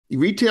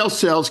Retail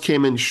sales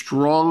came in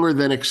stronger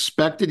than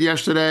expected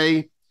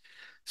yesterday.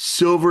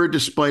 Silver,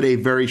 despite a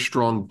very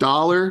strong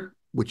dollar,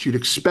 which you'd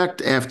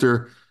expect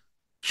after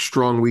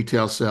strong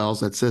retail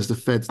sales that says the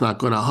Fed's not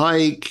going to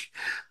hike,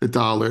 the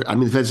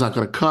Fed's not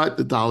going to cut,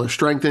 the dollar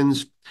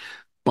strengthens,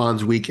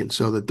 bonds weakened.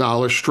 So the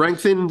dollar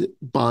strengthened,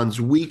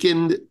 bonds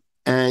weakened,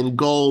 and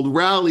gold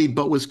rallied,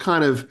 but was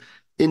kind of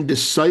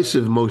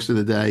indecisive most of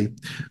the day.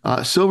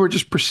 Silver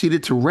just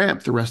proceeded to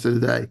ramp the rest of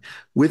the day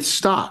with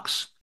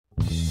stocks.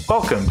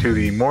 Welcome to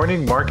the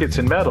Morning Markets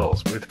and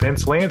Metals with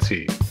Vince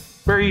Lanci,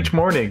 where each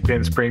morning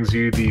Vince brings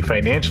you the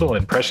financial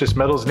and precious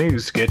metals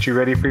news to get you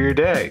ready for your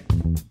day.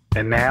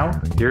 And now,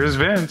 here's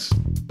Vince.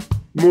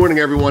 Morning,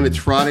 everyone. It's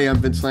Friday. I'm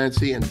Vince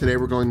Lanci, and today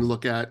we're going to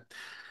look at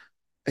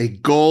a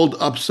gold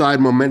upside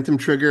momentum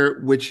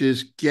trigger, which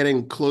is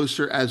getting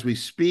closer as we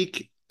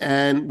speak.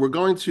 And we're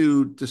going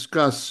to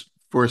discuss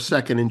for a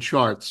second in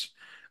charts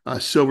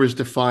silver's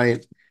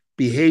defiant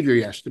behavior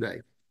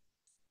yesterday.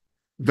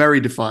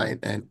 Very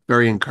defiant and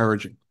very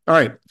encouraging. All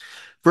right,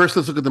 first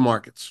let's look at the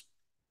markets.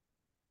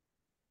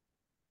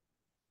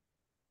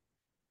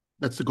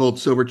 That's the gold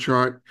silver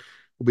chart.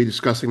 We'll be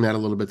discussing that a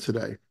little bit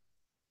today.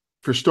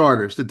 For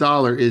starters, the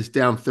dollar is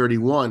down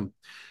 31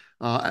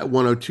 at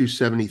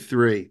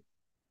 102.73.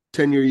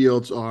 10-year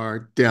yields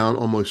are down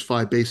almost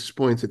 5 basis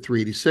points at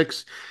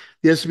 386.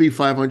 The S&P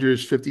 500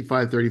 is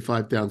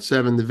 55.35 down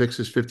 7. The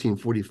VIX is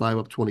 15.45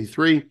 up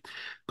 23.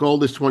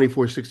 Gold is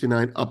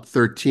 24.69 up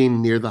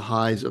 13 near the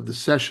highs of the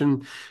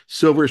session.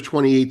 Silver is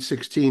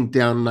 28.16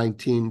 down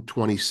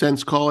 19.20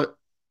 cents, call it.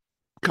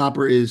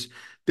 Copper is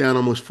down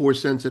almost 4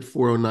 cents at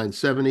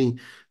 409.70.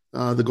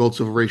 The gold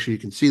silver ratio, you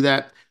can see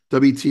that.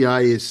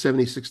 WTI is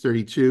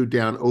 76.32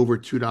 down over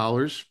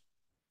 $2.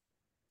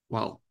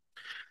 Wow.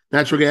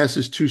 Natural gas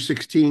is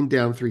 216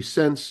 down 3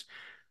 cents.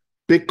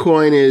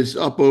 Bitcoin is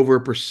up over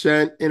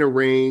 1% in a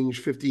range.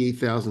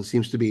 58,000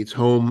 seems to be its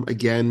home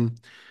again.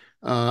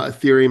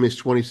 Ethereum is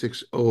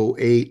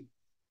 2608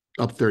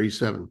 up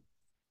 37.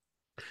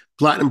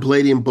 Platinum,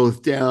 palladium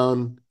both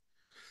down.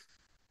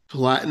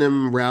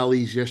 Platinum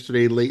rallies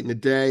yesterday late in the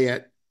day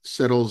at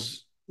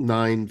settles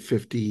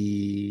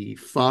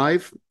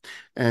 955,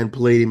 and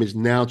palladium is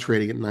now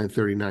trading at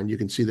 939. You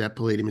can see that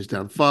palladium is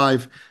down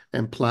 5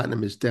 and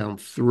platinum is down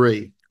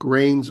 3.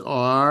 Grains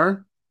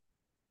are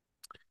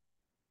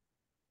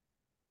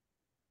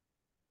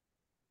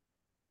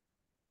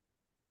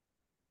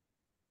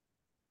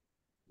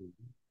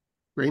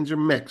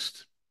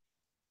mixed.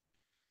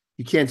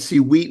 You can't see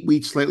wheat.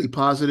 Wheat slightly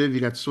positive.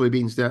 You got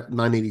soybeans down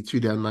 982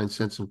 down 9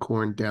 cents and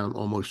corn down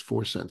almost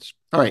 4 cents.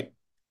 All right.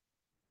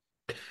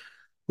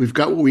 We've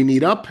got what we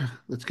need up.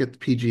 Let's get the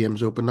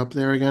PGMs open up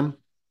there again.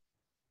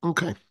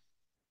 Okay.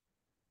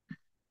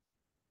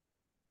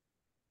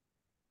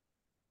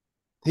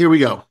 Here we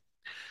go.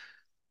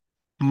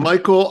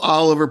 Michael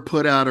Oliver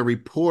put out a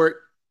report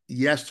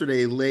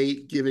yesterday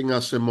late giving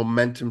us a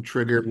momentum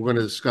trigger. We're going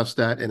to discuss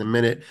that in a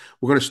minute.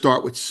 We're going to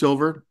start with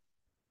silver.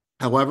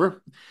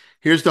 However,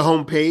 here's the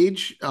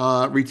homepage.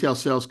 Retail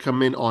sales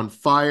come in on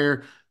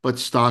fire, but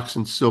stocks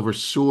and silver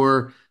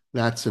soar.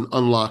 That's an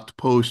unlocked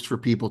post for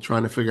people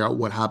trying to figure out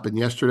what happened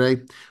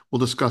yesterday. We'll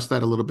discuss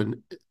that a little bit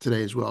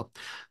today as well.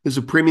 There's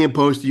a premium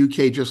post. The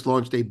UK just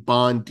launched a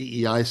bond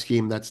DEI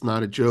scheme. That's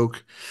not a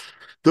joke.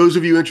 Those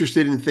of you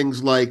interested in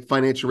things like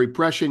financial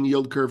repression,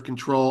 yield curve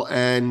control,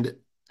 and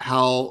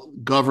how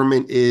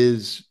government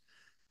is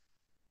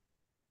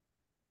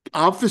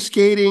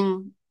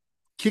obfuscating,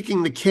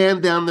 kicking the can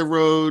down the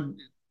road,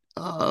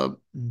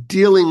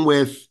 dealing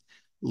with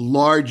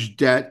large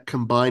debt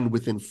combined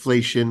with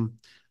inflation,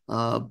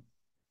 the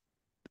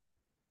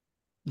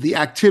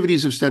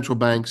activities of central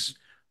banks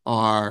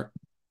are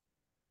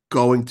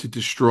going to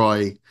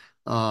destroy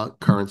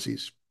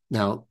currencies.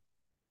 Now,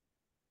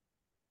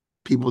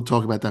 people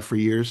talk about that for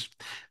years,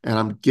 and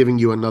I'm giving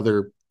you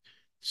another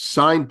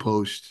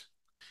signpost,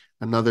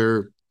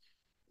 another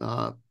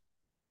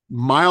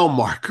mile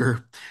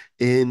marker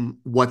in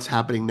what's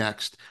happening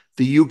next.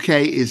 The UK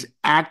is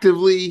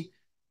actively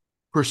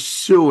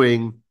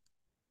pursuing,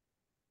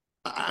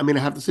 I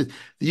have to say,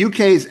 the UK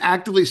is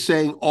actively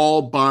saying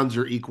all bonds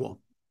are equal.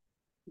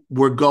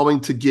 We're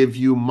going to give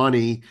you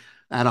money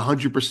at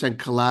 100%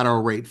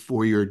 collateral rate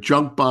for your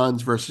junk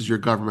bonds versus your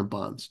government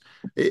bonds.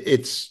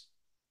 It's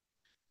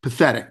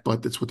pathetic,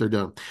 but that's what they're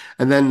doing.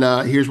 And then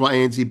here's why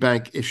ANZ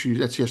Bank issued,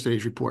 that's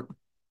yesterday's report.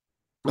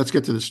 Let's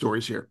get to the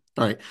stories here.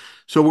 All right.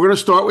 So we're going to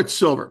start with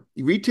silver.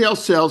 Retail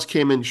sales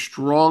came in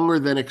stronger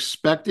than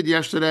expected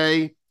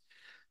yesterday.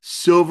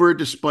 Silver,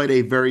 despite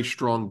a very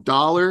strong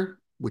dollar,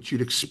 which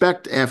you'd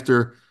expect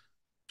after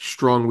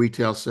strong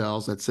retail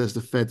sales that says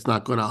the Fed's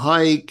not going to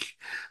hike,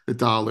 the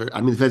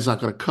Fed's not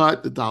going to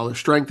cut, the dollar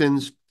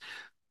strengthens,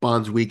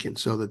 bonds weakened.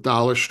 So the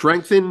dollar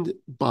strengthened,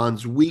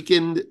 bonds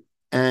weakened,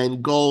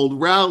 and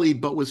gold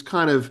rallied, but was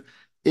kind of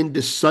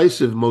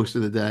indecisive most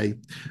of the day.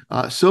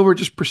 Silver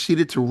just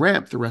proceeded to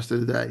ramp the rest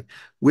of the day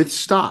with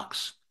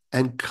stocks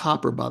and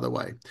copper, by the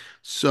way.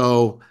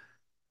 So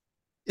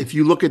if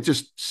you look at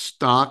just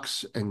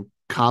stocks and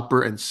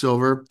copper and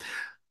silver,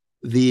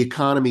 the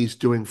economy is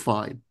doing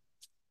fine.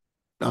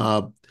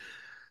 Uh,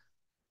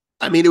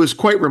 I mean, it was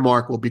quite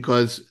remarkable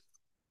because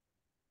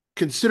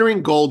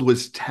considering gold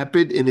was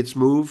tepid in its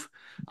move,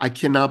 I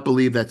cannot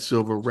believe that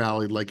silver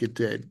rallied like it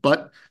did.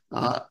 But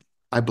uh,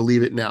 I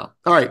believe it now.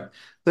 All right,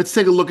 let's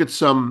take a look at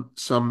some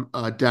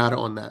data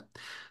on that.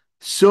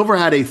 Silver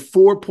had a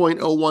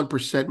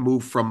 4.01%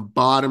 move from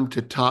bottom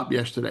to top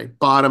yesterday.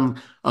 Bottom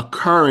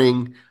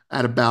occurring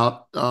at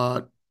about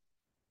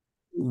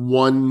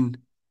 1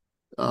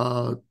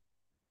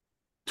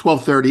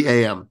 12:30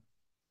 a.m.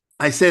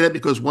 I say that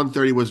because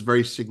 130 was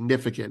very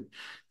significant.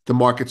 The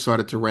market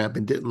started to ramp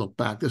and didn't look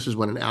back. This is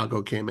when an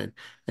algo came in.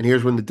 And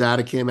here's when the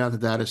data came out. The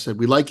data said,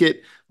 we like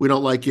it, we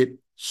don't like it,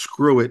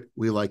 screw it,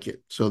 we like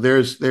it. So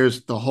there's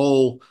the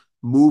whole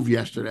move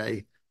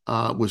yesterday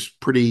was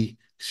pretty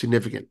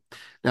significant.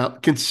 Now,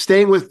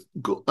 staying with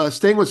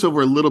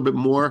silver a little bit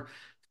more,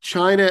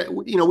 China,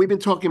 we've been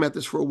talking about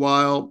this for a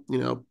while,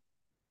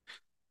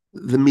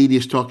 the media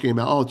is talking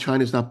about, oh,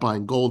 China's not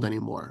buying gold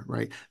anymore,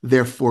 right?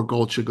 Therefore,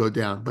 gold should go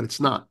down, but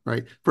it's not,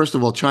 right? First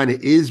of all, China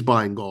is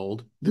buying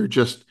gold. They're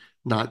just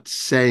not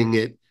saying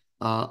it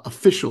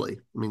officially.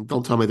 I mean,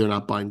 don't tell me they're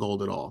not buying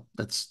gold at all.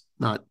 That's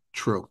not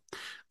true.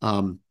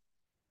 Um,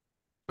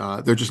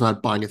 they're just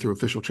not buying it through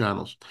official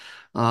channels.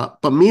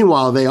 But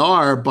meanwhile, they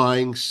are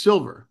buying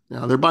silver.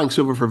 Now, they're buying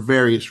silver for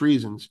various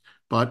reasons,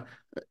 but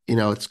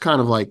it's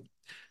kind of like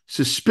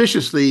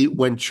suspiciously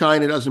when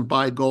China doesn't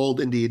buy gold,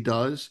 India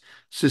does.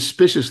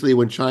 Suspiciously,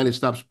 when China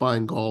stops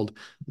buying gold,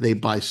 they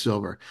buy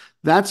silver.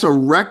 That's a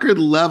record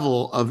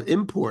level of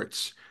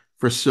imports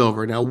for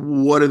silver. Now,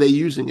 what are they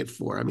using it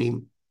for? I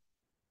mean,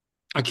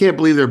 I can't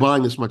believe they're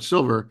buying this much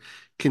silver,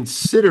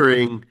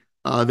 considering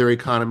their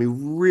economy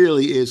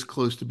really is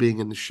close to being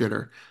in the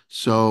shitter.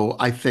 So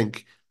I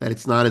think that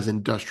it's not as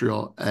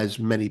industrial as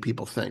many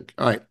people think.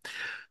 All right.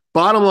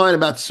 Bottom line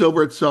about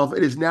silver itself,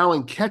 it is now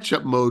in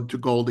catch-up mode to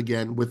gold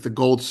again with the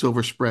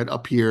gold-silver spread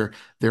up here.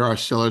 There are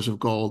sellers of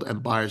gold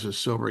and buyers of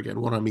silver again.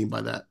 What do I mean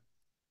by that?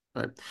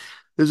 All right.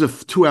 This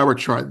is a 2-hour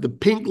chart. The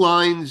pink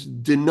lines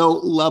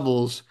denote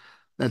levels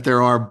that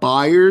there are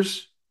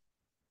buyers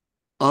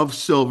of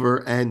silver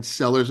and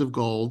sellers of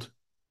gold,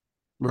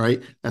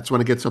 right? That's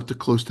when it gets up to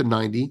close to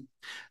 90.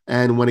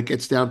 And when it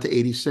gets down to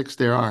 86,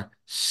 there are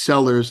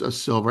sellers of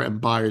silver and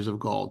buyers of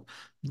gold.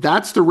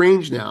 That's the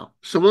range now.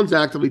 Someone's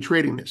actively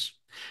trading this.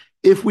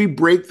 If we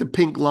break the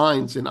pink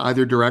lines in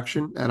either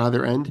direction at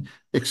either end,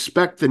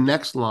 expect the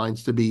next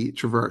lines to be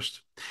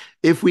traversed.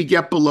 If we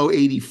get below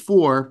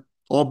 84,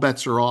 all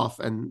bets are off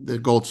and the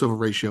gold silver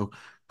ratio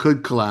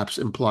could collapse,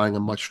 implying a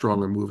much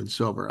stronger move in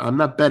silver. I'm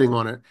not betting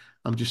on it.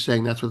 I'm just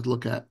saying that's what to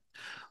look at.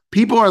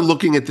 People are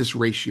looking at this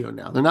ratio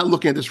now. They're not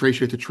looking at this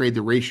ratio to trade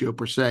the ratio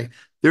per se.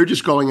 They're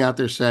just going out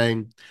there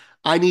saying,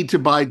 I need to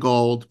buy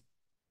gold.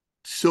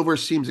 Silver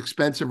seems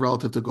expensive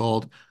relative to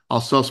gold. I'll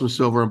sell some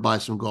silver and buy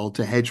some gold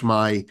to hedge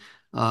my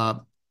uh,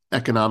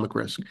 economic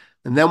risk.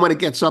 And then when it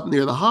gets up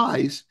near the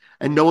highs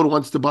and no one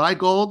wants to buy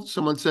gold,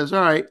 someone says,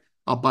 all right,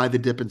 I'll buy the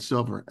dip in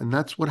silver. And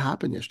that's what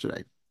happened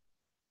yesterday.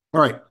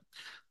 All right,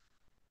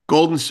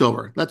 gold and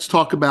silver. Let's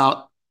talk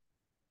about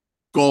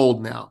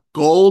gold now.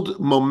 Gold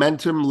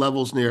momentum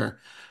levels near.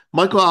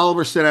 Michael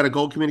Oliver sent out a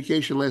gold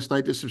communication last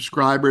night to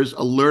subscribers,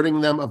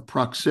 alerting them of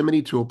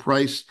proximity to a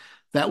price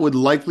that would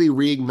likely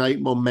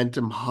reignite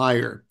momentum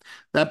higher.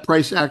 That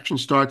price action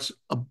starts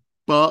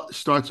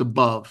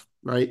above,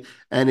 right?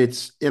 And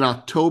it's in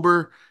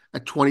October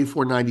at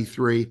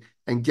 24.93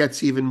 and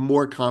gets even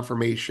more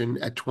confirmation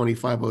at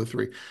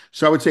 25.03.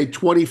 So I would say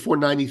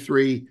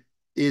 24.93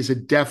 is a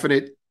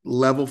definite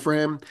level for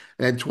him,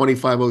 and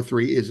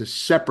 2503 is a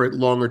separate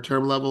longer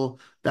term level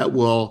that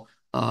will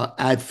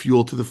add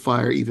fuel to the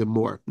fire even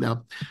more.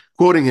 Now,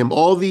 quoting him,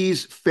 all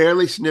these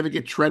fairly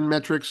significant trend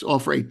metrics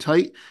offer a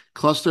tight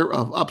cluster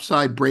of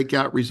upside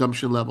breakout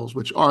resumption levels,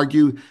 which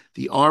argue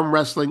the arm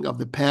wrestling of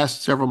the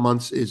past several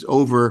months is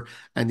over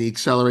and the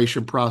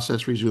acceleration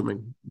process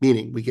resuming,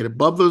 meaning we get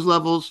above those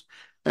levels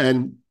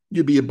and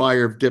you'd be a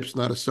buyer of dips,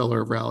 not a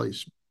seller of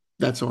rallies.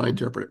 That's how I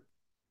interpret it.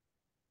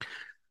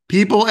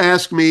 People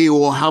ask me,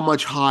 well, how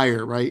much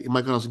higher, right?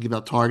 Michael doesn't give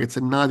out targets,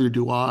 and neither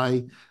do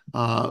I.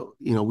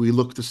 We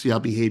look to see how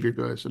behavior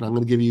goes, and I'm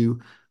going to give you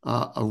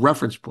a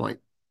reference point.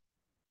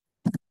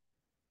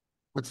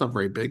 That's not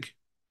very big.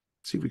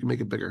 Let's see if we can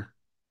make it bigger.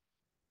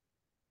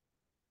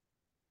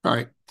 All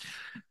right.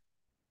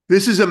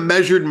 This is a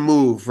measured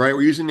move, right?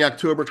 We're using the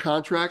October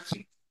contracts.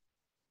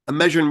 A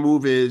measured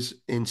move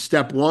is in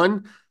step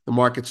one, the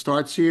market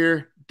starts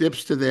here,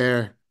 dips to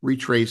there,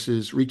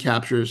 retraces,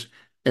 recaptures,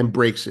 and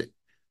breaks it.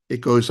 It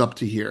goes up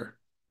to here.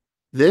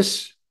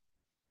 This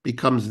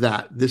becomes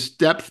that. This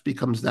depth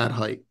becomes that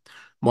height.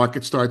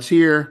 Market starts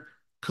here,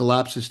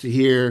 collapses to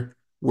here,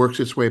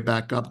 works its way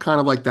back up, kind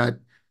of like that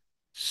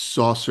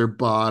saucer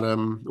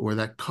bottom or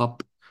that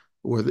cup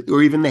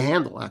or even the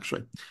handle,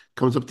 actually.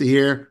 Comes up to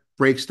here,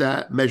 breaks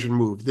that, measured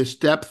move. This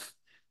depth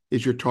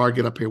is your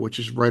target up here, which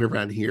is right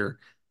around here,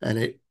 and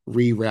it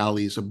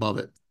re-rallies above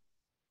it.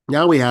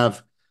 Now we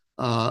have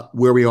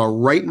where we are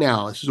right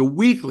now. This is a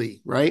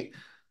weekly, right?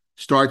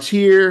 Starts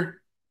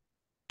here,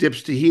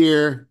 dips to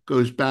here,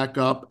 goes back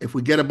up. If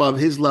we get above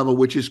his level,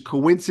 which is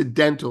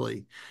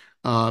coincidentally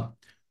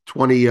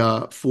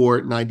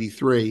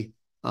 24.93,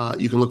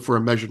 you can look for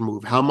a measured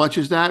move. How much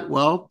is that?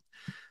 Well,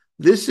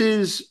 this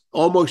is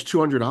almost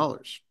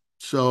 $200.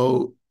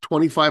 So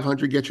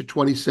 2,500 gets you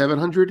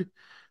 2,700.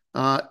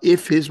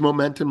 If his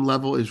momentum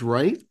level is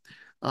right,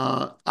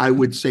 I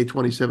would say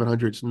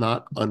 2,700 is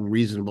not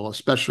unreasonable,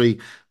 especially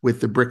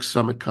with the BRICS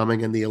summit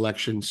coming and the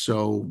election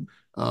so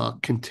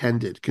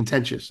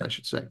contentious, I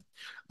should say.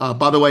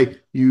 By the way,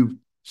 you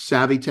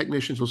savvy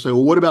technicians will say,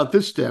 well, what about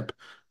this dip?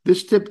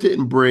 This dip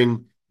didn't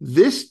bring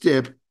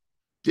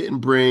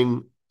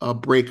a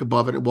break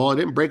above it. Well, it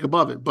didn't break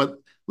above it, but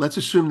let's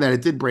assume that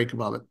it did break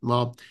above it.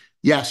 Well,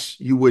 yes,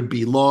 you would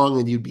be long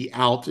and you'd be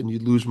out and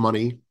you'd lose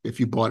money if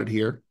you bought it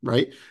here,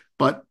 right?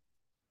 But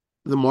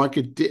the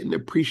market didn't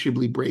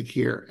appreciably break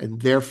here,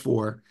 and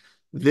therefore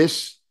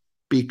this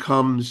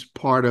becomes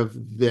part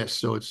of this.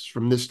 So it's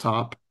from this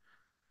top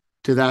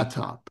to that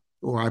top,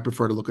 or I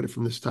prefer to look at it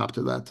from this top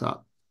to that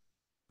top.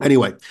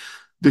 Anyway,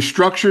 the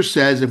structure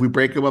says if we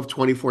break above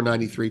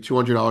 24.93,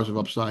 $200 of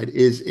upside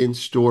is in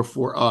store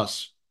for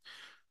us.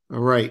 All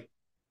right,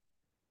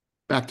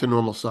 back to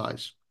normal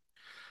size.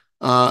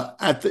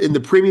 In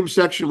the premium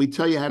section, we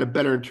tell you how to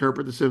better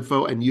interpret this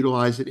info and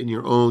utilize it in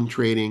your own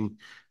trading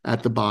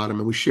at the bottom.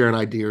 And we share an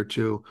idea or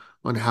two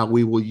on how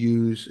we will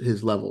use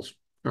his levels.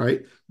 All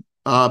right.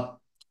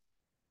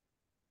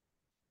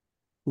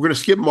 We're going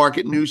to skip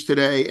market news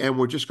today, and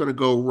we're just going to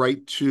go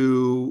right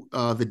to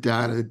the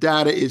data. The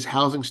data is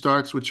housing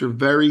starts, which are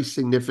very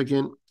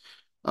significant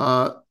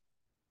right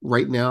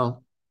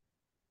now.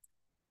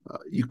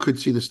 You could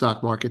see the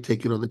stock market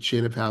taking on the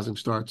chin if housing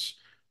starts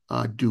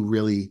do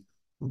really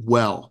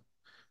well.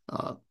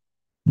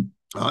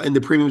 In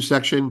the premium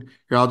section,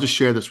 here, I'll just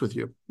share this with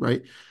you,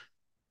 right?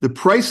 The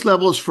price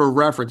levels for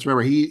reference,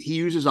 remember, he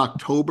uses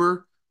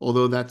October,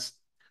 although that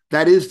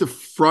is the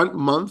front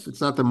month.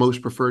 It's not the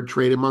most preferred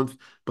traded month,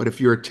 but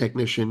if you're a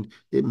technician,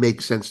 it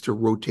makes sense to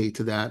rotate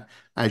to that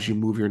as you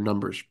move your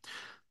numbers.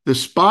 The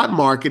spot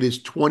market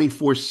is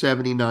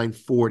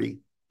 24.7940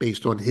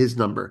 based on his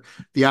number.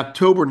 The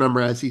October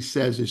number, as he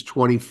says, is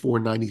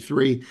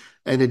 24.93,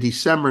 and the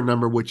December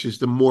number, which is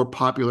the more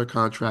popular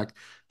contract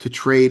to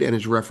trade and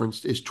is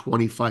referenced, is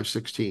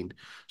 25.16.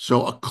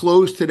 So a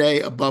close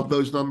today above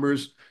those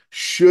numbers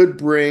should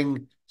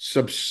bring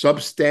some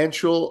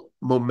substantial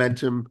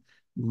momentum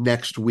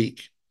next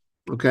week.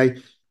 Okay,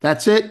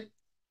 that's it.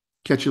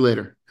 Catch you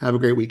later. Have a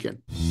great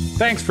weekend.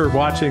 Thanks for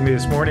watching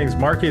this morning's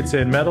Markets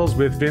and Metals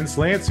with Vince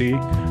Lanci,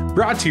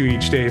 brought to you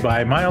each day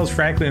by Miles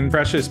Franklin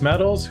Precious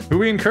Metals, who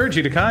we encourage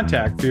you to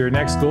contact for your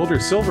next gold or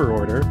silver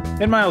order.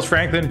 And Miles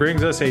Franklin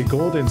brings us a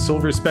gold and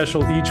silver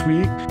special each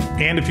week.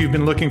 And if you've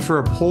been looking for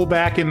a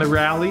pullback in the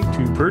rally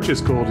to purchase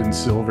gold and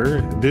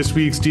silver, this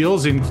week's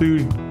deals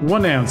include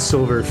 1-ounce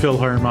silver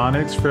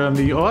Philharmonics from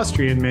the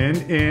Austrian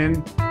Mint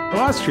in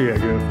Austria,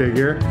 go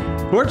figure.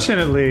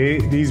 Fortunately,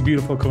 these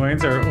beautiful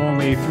coins are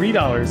only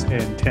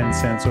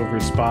 $3.10 over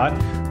spot.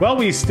 While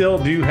we still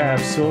do have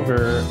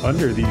silver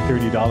under the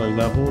 $30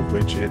 level,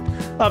 which it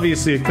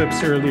obviously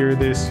eclipsed earlier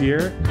this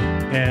year.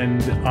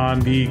 And on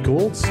the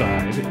gold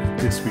side,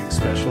 this week's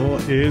special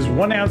is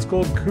 1-ounce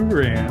gold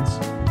Cougarans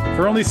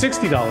for only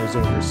 $60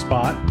 over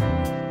spot.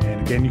 And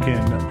again, you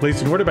can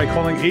place an order by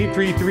calling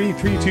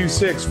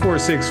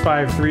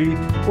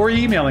 833-326-4653 or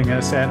emailing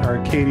us at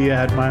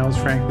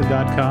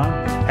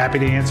arcadia@milesfranklin.com. Happy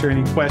to answer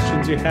any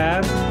questions you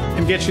have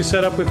and get you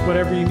set up with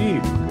whatever you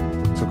need.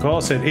 So call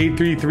us at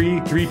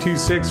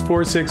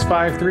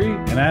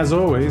 833-326-4653. And as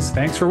always,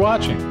 thanks for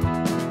watching.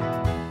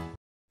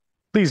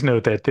 Please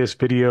note that this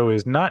video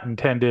is not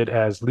intended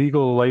as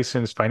legal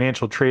licensed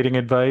financial trading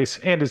advice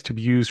and is to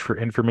be used for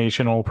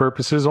informational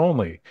purposes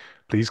only.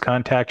 Please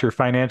contact your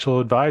financial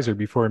advisor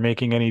before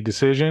making any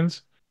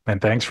decisions,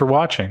 and thanks for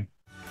watching.